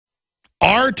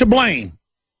are to blame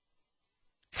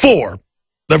for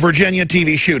the Virginia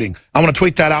TV shooting. I want to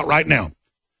tweet that out right now.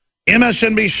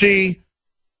 MSNBC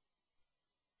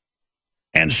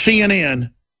and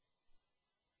CNN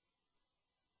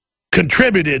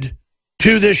contributed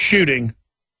to this shooting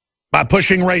by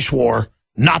pushing race war,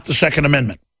 not the Second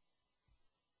Amendment.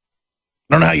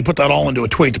 I don't know how you put that all into a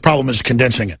tweet. The problem is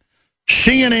condensing it.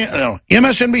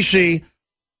 MSNBC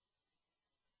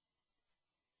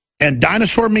and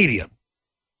Dinosaur Media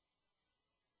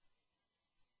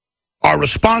are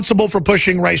responsible for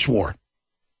pushing race war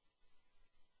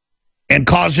and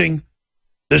causing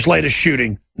this latest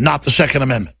shooting, not the Second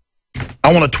Amendment.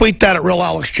 I want to tweet that at Real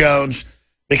Alex Jones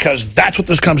because that's what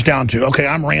this comes down to. Okay,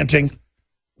 I'm ranting.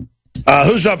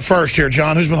 Who's up first here,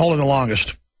 John? Who's been holding the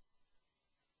longest?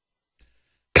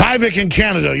 Kyvik in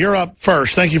Canada, you're up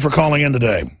first. Thank you for calling in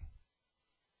today.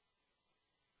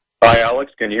 Hi,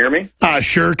 Alex. Can you hear me? I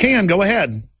sure can. Go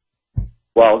ahead.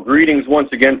 Well, greetings once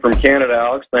again from Canada,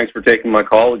 Alex. Thanks for taking my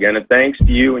call again, and thanks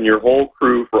to you and your whole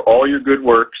crew for all your good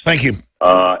works. Thank you.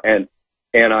 And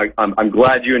I'm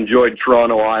glad you enjoyed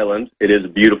Toronto Island. It is a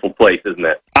beautiful place, isn't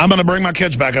it? I'm going to bring my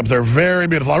kids back up there. Very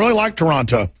beautiful. I really like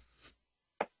Toronto.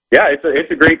 Yeah,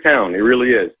 it's a great town. It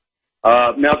really is.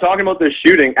 Now, talking about this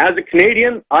shooting, as a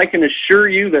Canadian, I can assure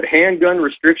you that handgun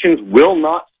restrictions will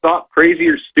not stop crazy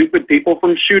or stupid people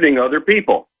from shooting other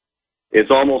people. It's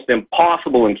almost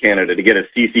impossible in Canada to get a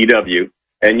CCW,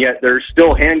 and yet there's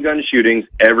still handgun shootings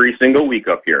every single week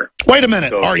up here. Wait a minute.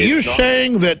 So are you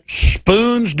saying that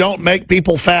spoons don't make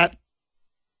people fat?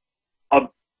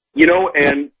 You know,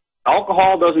 and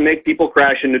alcohol doesn't make people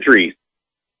crash into trees.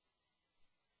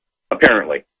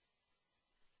 Apparently.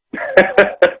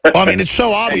 I mean, it's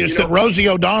so obvious that Rosie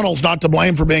O'Donnell's not to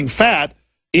blame for being fat.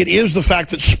 It is the fact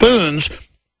that spoons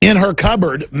in her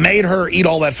cupboard made her eat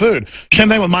all that food. Same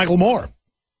thing with Michael Moore.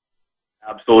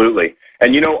 Absolutely.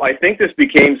 And, you know, I think this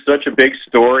became such a big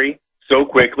story so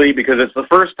quickly because it's the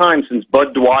first time since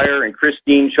Bud Dwyer and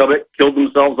Christine Chubbuck killed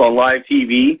themselves on live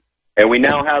TV, and we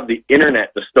now have the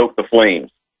Internet to stoke the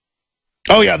flames.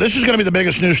 Oh, yeah, this is going to be the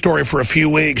biggest news story for a few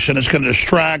weeks, and it's going to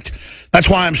distract. That's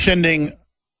why I'm sending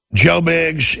Joe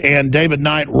Biggs and David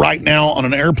Knight right now on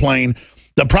an airplane.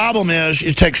 The problem is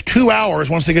it takes 2 hours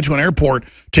once they get to an airport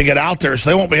to get out there, so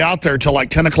they won't be out there till like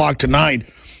 10 o'clock tonight.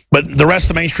 But the rest of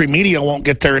the mainstream media won't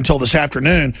get there until this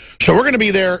afternoon. So we're going to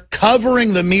be there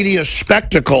covering the media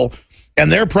spectacle and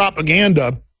their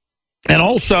propaganda and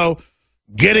also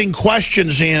getting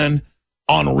questions in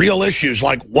on real issues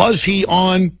like, was he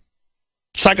on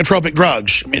psychotropic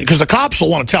drugs? I mean, because the cops will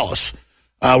want to tell us.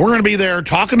 We're going to be there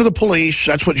talking to the police.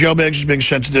 That's what Joe Biggs is being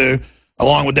sent to do,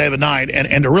 along with David Knight,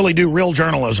 and to really do real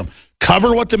journalism.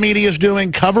 Cover what the media is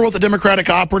doing, cover what the Democratic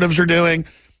operatives are doing,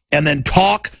 and then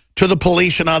talk to the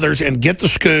police and others and get the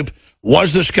scoop.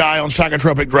 Was this guy on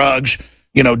psychotropic drugs?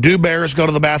 You know, do bears go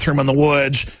to the bathroom in the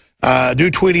woods? Do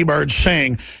Tweety birds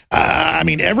sing? I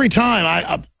mean, every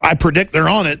time I predict they're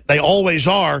on it, they always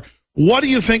are. What do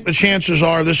you think the chances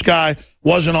are this guy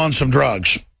wasn't on some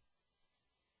drugs?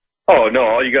 Oh, no,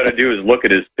 all you got to do is look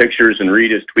at his pictures and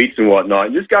read his tweets and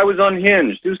whatnot. This guy was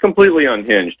unhinged. He was completely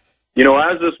unhinged. You know,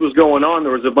 as this was going on,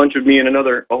 there was a bunch of me and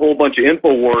a whole bunch of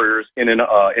info warriors in an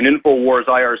InfoWars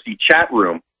IRC chat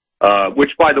room,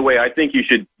 which, by the way, I think you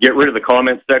should get rid of the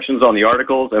comment sections on the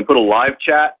articles and put a live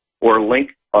chat or a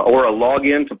link or a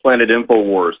login to Planet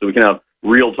InfoWars so we can have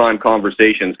real-time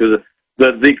conversations, because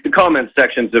the comment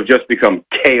sections have just become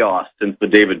chaos since the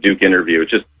David Duke interview.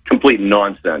 It's just complete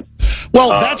nonsense.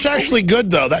 Well, that's actually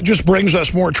good, though. That just brings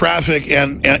us more traffic,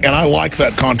 and I like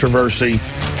that controversy.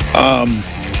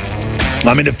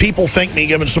 I mean, if people think me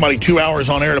giving somebody 2 hours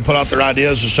on air to put out their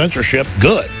ideas is censorship,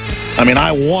 good. I mean,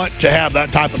 I want to have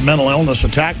that type of mental illness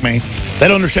attack me. They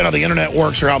don't understand how the Internet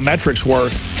works or how metrics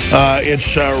work.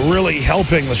 It's really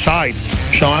helping the site,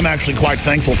 so I'm actually quite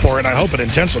thankful for it. I hope it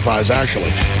intensifies,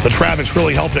 actually. The traffic's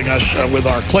really helping us with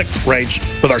our click rates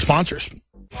with our sponsors.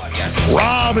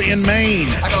 Rob in Maine.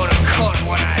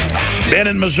 Ben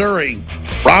in Missouri.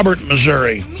 Robert in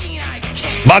Missouri.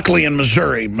 Buckley in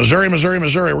Missouri. Missouri.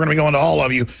 We're going to be going to all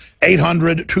of you.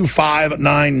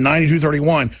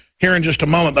 800-259-9231 here in just a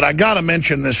moment. But I got to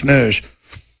mention this news.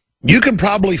 You can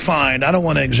probably find, I don't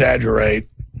want to exaggerate,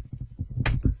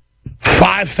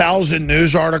 5,000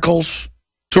 news articles.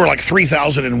 So we're like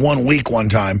 3,000 in 1 week one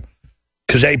time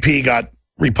because AP got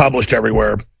republished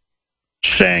everywhere,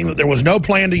 saying that there was no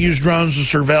plan to use drones to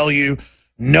surveil you,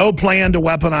 no plan to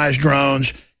weaponize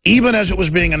drones, even as it was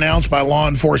being announced by law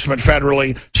enforcement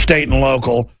federally, state, and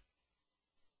local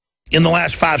in the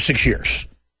last 5-6 years.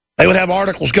 They would have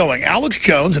articles going, Alex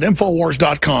Jones and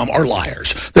Infowars.com are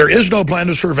liars. There is no plan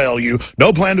to surveil you,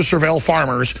 no plan to surveil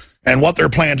farmers. and what they're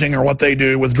planting or what they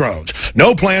do with drones.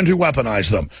 No plan to weaponize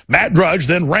them. Matt Drudge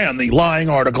then ran the lying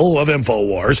article of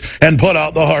InfoWars and put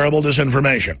out the horrible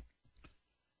disinformation.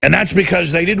 And that's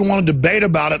because they didn't want to debate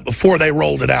about it before they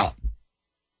rolled it out.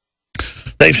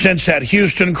 They've since had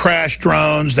Houston crash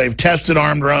drones. They've tested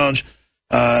armed drones.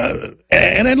 And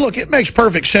then, look, it makes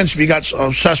perfect sense if you got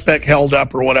a suspect held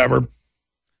up or whatever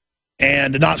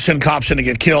and to not send cops in to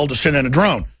get killed, to send in a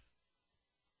drone.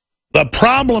 The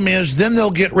problem is then they'll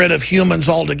get rid of humans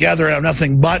altogether and have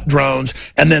nothing but drones,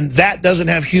 and then that doesn't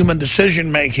have human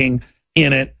decision-making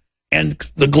in it. And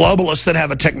the globalists that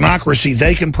have a technocracy,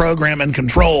 they can program and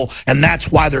control, and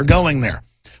that's why they're going there.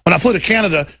 When I flew to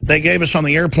Canada, they gave us on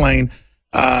the airplane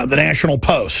the National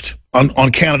Post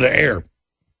on Canada Air.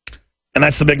 And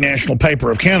that's the big national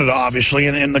paper of Canada, obviously.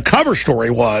 And the cover story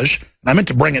was, and I meant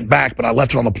to bring it back, but I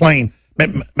left it on the plane.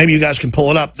 Maybe you guys can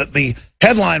pull it up. That the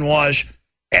headline was,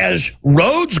 as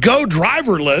roads go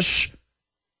driverless,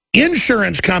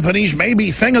 insurance companies may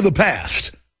be thing of the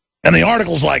past. And the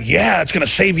article's like, yeah, it's going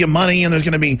to save you money, and there's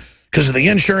going to be, because of the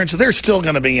insurance, there's still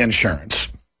going to be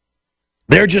insurance.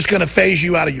 They're just going to phase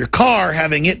you out of your car,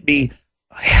 having it be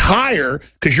higher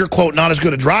because you're, quote, not as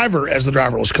good a driver as the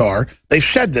driverless car. They've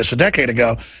said this a decade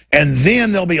ago. And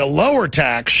then there'll be a lower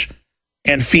tax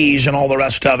and fees and all the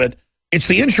rest of it. It's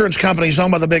the insurance companies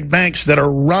owned by the big banks that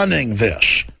are running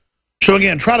this. So,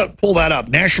 again, try to pull that up,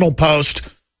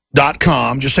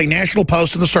 nationalpost.com. Just say National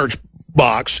Post in the search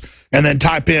box and then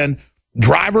type in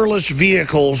driverless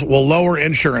vehicles will lower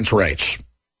insurance rates.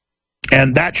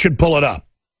 And that should pull it up.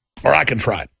 Or I can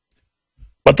try it.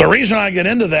 But the reason I get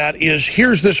into that is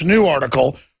here's this new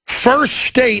article. First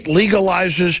state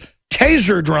legalizes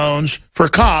taser drones for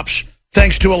cops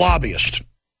thanks to a lobbyist.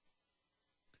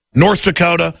 North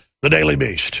Dakota, the Daily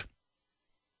Beast.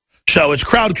 So it's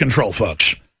crowd control,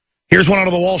 folks. Here's one out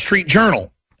of the Wall Street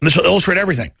Journal. And this will illustrate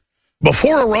everything.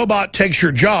 Before a robot takes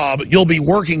your job, you'll be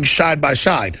working side by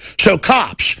side. So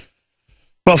cops,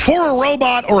 before a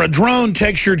robot or a drone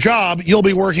takes your job, you'll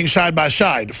be working side by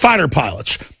side. Fighter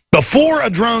pilots. Before a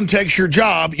drone takes your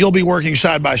job, you'll be working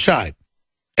side by side.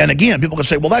 And again, people can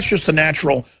say, well, that's just the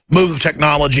natural move of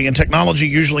technology, and technology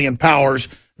usually empowers,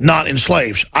 not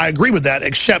enslaves. I agree with that,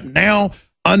 except now,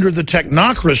 under the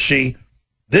technocracy,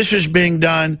 this is being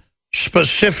done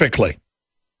specifically.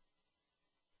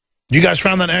 You guys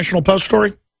found that National Post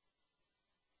story?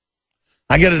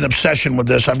 I get an obsession with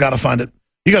this. I've got to find it.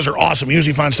 You guys are awesome. You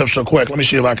usually find stuff so quick. Let me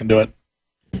see if I can do it.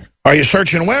 Are you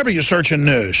searching web or are you searching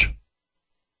news?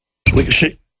 We can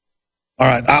see. All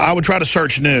right, I would try to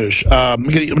search news. Let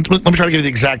me try to give you the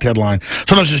exact headline.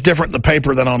 Sometimes it's different in the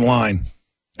paper than online.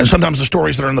 And sometimes the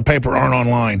stories that are in the paper aren't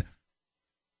online.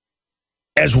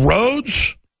 As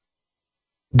roads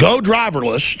go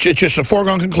driverless, it's just a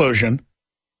foregone conclusion,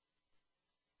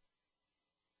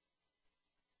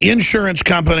 insurance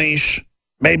companies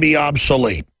may be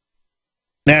obsolete.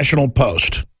 National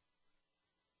Post.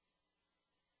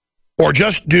 Or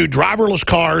just do driverless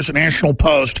cars, National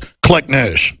Post, click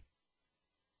news.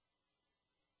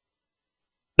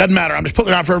 Doesn't matter. I'm just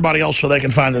putting it out for everybody else so they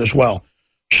can find it as well.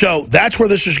 So that's where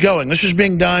this is going. This is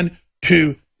being done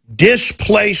to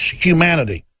displace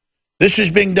humanity. This is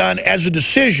being done as a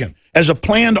decision, as a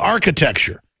planned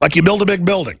architecture, like you build a big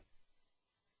building.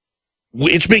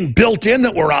 It's being built in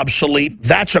that we're obsolete.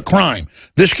 That's a crime.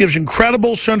 This gives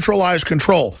incredible centralized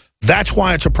control. That's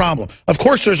why it's a problem. Of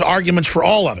course, there's arguments for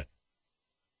all of it.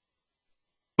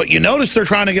 But you notice they're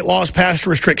trying to get laws passed to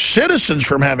restrict citizens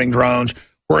from having drones,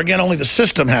 where, again, only the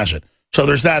system has it. So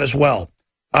there's that as well.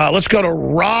 Let's go to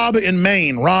Rob in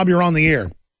Maine. Rob, you're on the air.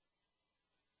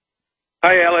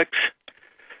 Hi, Alex.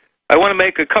 I want to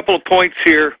make a couple of points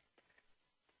here.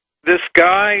 This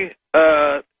guy,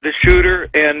 the shooter,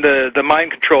 and the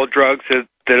mind control drugs that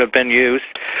have been used.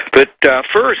 But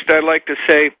first, I'd like to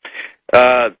say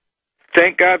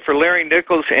thank God for Larry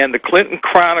Nichols and the Clinton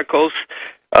Chronicles.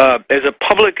 As a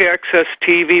public access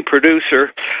TV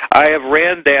producer, I have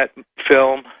ran that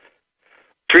film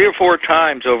 3 or 4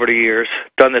 times over the years,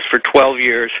 done this for 12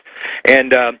 years.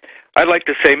 And I'd like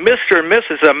to say, Mr. and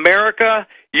Mrs. America,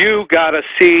 you got to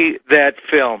see that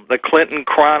film, The Clinton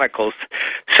Chronicles.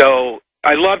 So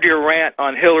I loved your rant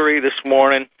on Hillary this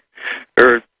morning,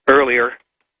 or earlier.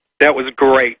 That was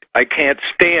great. I can't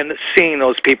stand seeing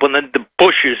those people. And then the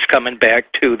Bushes coming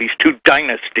back, too, these 2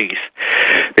 dynasties.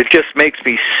 It just makes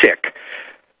me sick.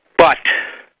 But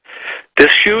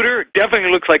this shooter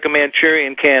definitely looks like a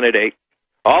Manchurian Candidate.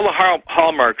 All the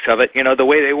hallmarks of it, the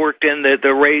way they worked in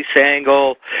the race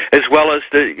angle, as well as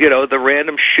the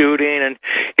random shooting. And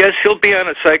yes, he'll be on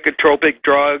a psychotropic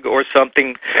drug or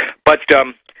something. But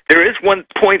there is one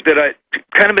point that I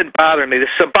kind of been bothering me. The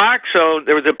Suboxone,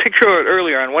 there was a picture of it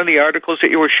earlier on one of the articles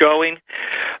that you were showing.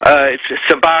 It's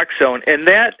Suboxone, and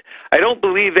that, I don't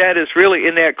believe that is really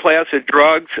in that class of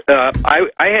drugs. I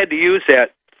had to use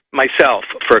that myself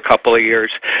for a couple of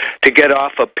years to get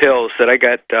off of pills that I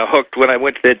got hooked when I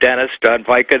went to the dentist on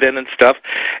Vicodin and stuff.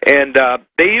 And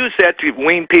they use that to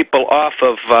wean people off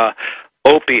of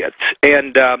opiates.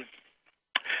 And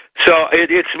so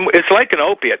it's like an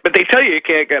opiate, but they tell you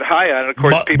can't get high on it. Of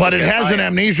course, but it has an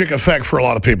amnesic effect for a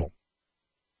lot of people.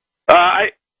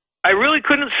 I really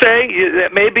couldn't say.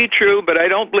 That may be true, but I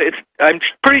don't believe. I'm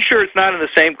pretty sure it's not in the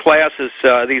same class as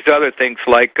these other things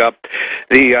like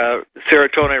the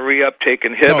serotonin reuptake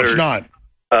inhibitors. No, it's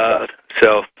not.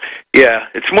 So, yeah,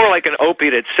 it's more like an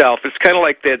opiate itself. It's kind of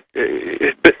like that.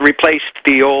 It replaced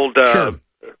the old Sure.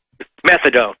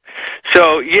 methadone.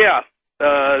 So, yeah,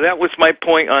 that was my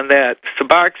point on that.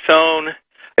 Suboxone.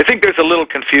 I think there's a little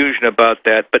confusion about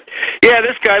that. But, yeah,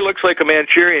 this guy looks like a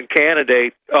Manchurian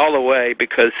candidate all the way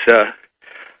because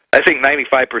I think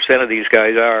 95% of these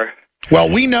guys are. Well,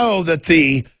 we know that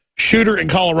the shooter in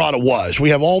Colorado was. We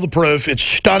have all the proof. It's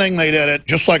stunning they did it,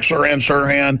 just like Sirhan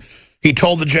Sirhan. He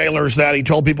told the jailers that. He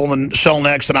told people in the cell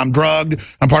next that I'm drugged.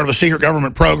 I'm part of a secret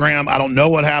government program. I don't know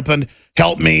what happened.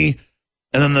 Help me.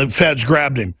 And then the feds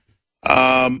grabbed him.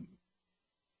 And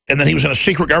then he was in a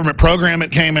secret government program.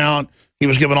 It came out. He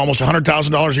was given almost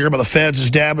 $100,000 a year by the feds. His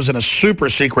dad was in a super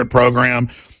secret program.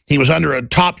 He was under a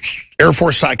top Air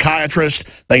Force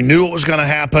psychiatrist. They knew what was going to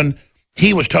happen.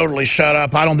 He was totally shut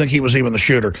up. I don't think he was even the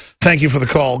shooter. Thank you for the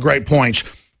call. Great points.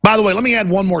 By the way, let me add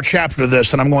one more chapter to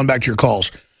this, and I'm going back to your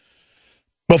calls.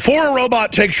 Before a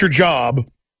robot takes your job,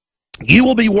 you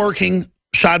will be working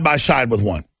side by side with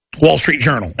one. Wall Street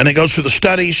Journal. And it goes through the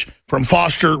studies from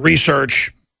Foster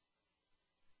Research,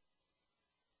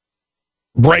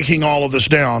 breaking all of this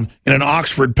down in an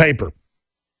Oxford paper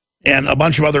and a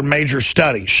bunch of other major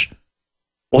studies.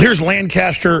 Well, here's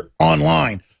Lancaster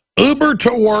Online. Uber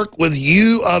to work with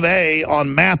U of A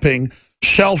on mapping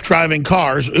self-driving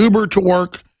cars. Uber to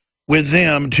work with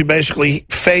them to basically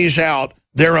phase out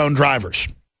their own drivers.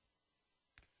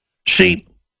 See,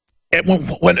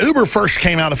 when Uber first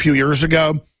came out a few years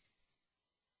ago,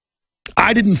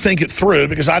 I didn't think it through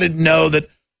because I didn't know that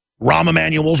Rahm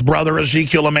Emanuel's brother,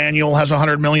 Ezekiel Emanuel, has a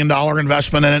 $100 million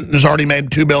investment in it and has already made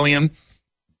 $2 billion.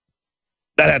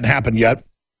 That hadn't happened yet.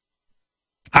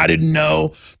 I didn't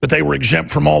know that they were exempt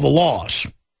from all the laws.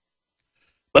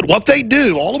 But what they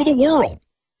do all over the world,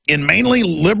 in mainly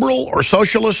liberal or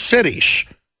socialist cities,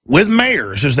 with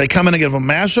mayors, is they come in and give them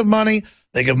massive money.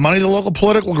 They give money to the local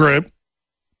political group.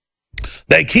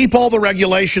 They keep all the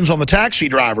regulations on the taxi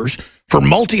drivers for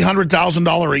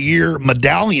multi-$100,000 a year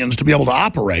medallions to be able to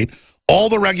operate. All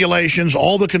the regulations,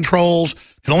 all the controls,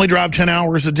 can only drive 10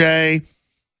 hours a day,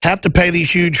 have to pay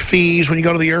these huge fees when you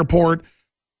go to the airport.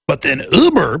 But then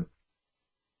Uber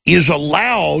is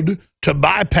allowed to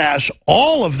bypass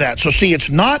all of that. So see, it's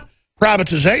not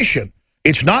privatization.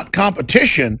 It's not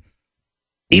competition,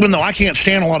 even though I can't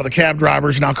stand a lot of the cab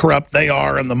drivers and how corrupt they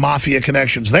are and the mafia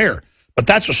connections there. But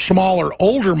that's a smaller,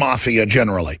 older mafia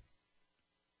generally.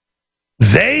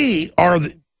 They are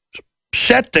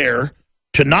set there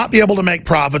to not be able to make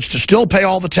profits, to still pay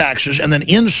all the taxes, and then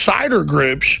insider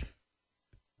groups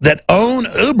that own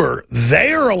Uber,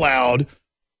 they are allowed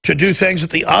to do things that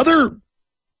the other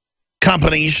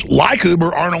companies like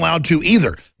Uber aren't allowed to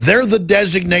either. They're the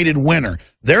designated winner.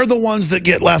 They're the ones that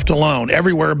get left alone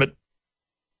everywhere but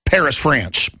Paris,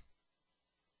 France,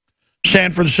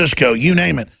 San Francisco, you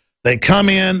name it. They come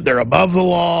in, they're above the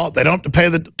law, they don't have to pay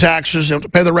the taxes, they don't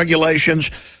have to pay the regulations,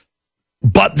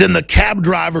 but then the cab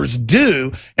drivers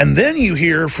do, and then you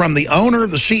hear from the owner,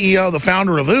 the CEO, the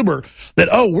founder of Uber, that,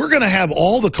 oh, we're going to have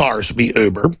all the cars be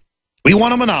Uber, we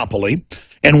want a monopoly,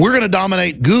 and we're going to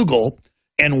dominate Google,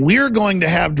 and we're going to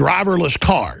have driverless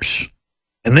cars.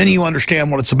 And then you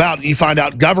understand what it's about, and you find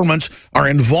out governments are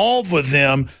involved with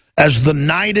them as the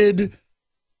knighted,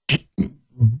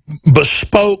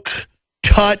 bespoke,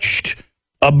 touched,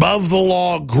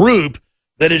 above-the-law group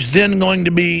that is then going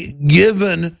to be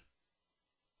given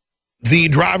the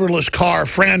driverless car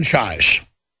franchise.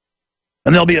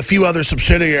 And there'll be a few other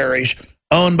subsidiaries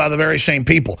owned by the very same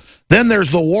people. Then there's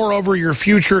the war over your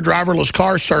future driverless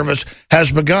car service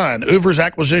has begun. Uber's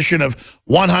acquisition of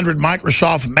 100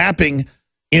 Microsoft mapping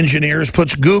engineers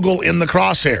puts Google in the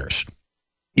crosshairs.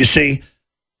 You see,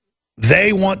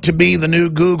 they want to be the new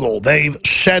Google. They've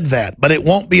said that. But it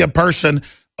won't be a person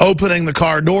opening the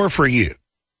car door for you.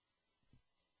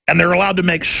 And they're allowed to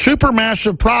make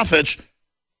supermassive profits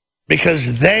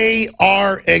because they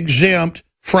are exempt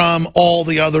from all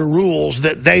the other rules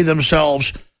that they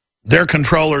themselves their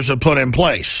controllers have put in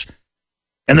place.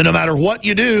 And then no matter what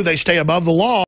you do, they stay above the law.